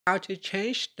How to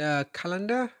change the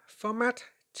calendar format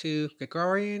to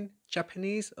Gregorian,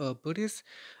 Japanese, or Buddhist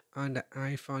on the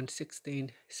iPhone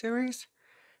 16 series.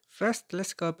 First,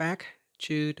 let's go back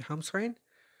to the home screen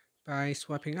by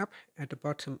swiping up at the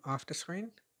bottom of the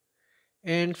screen.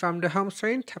 And from the home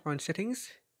screen, tap on Settings.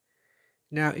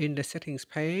 Now in the Settings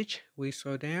page, we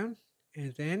scroll down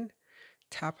and then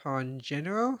tap on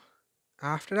General.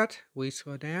 After that, we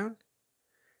scroll down,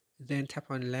 then tap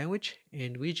on Language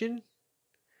and Region.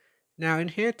 Now in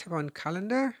here, tap on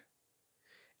Calendar.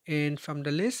 And from the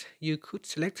list, you could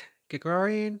select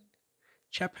Gregorian,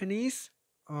 Japanese,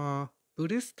 or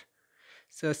Buddhist.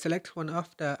 So select one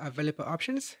of the available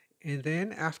options, and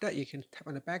then after that, you can tap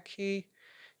on the back key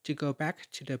to go back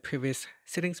to the previous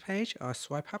settings page or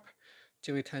swipe up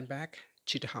to return back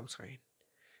to the home screen.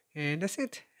 And that's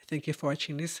it. Thank you for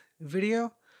watching this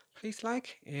video. Please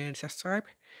like and subscribe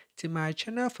to my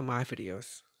channel for more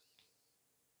videos.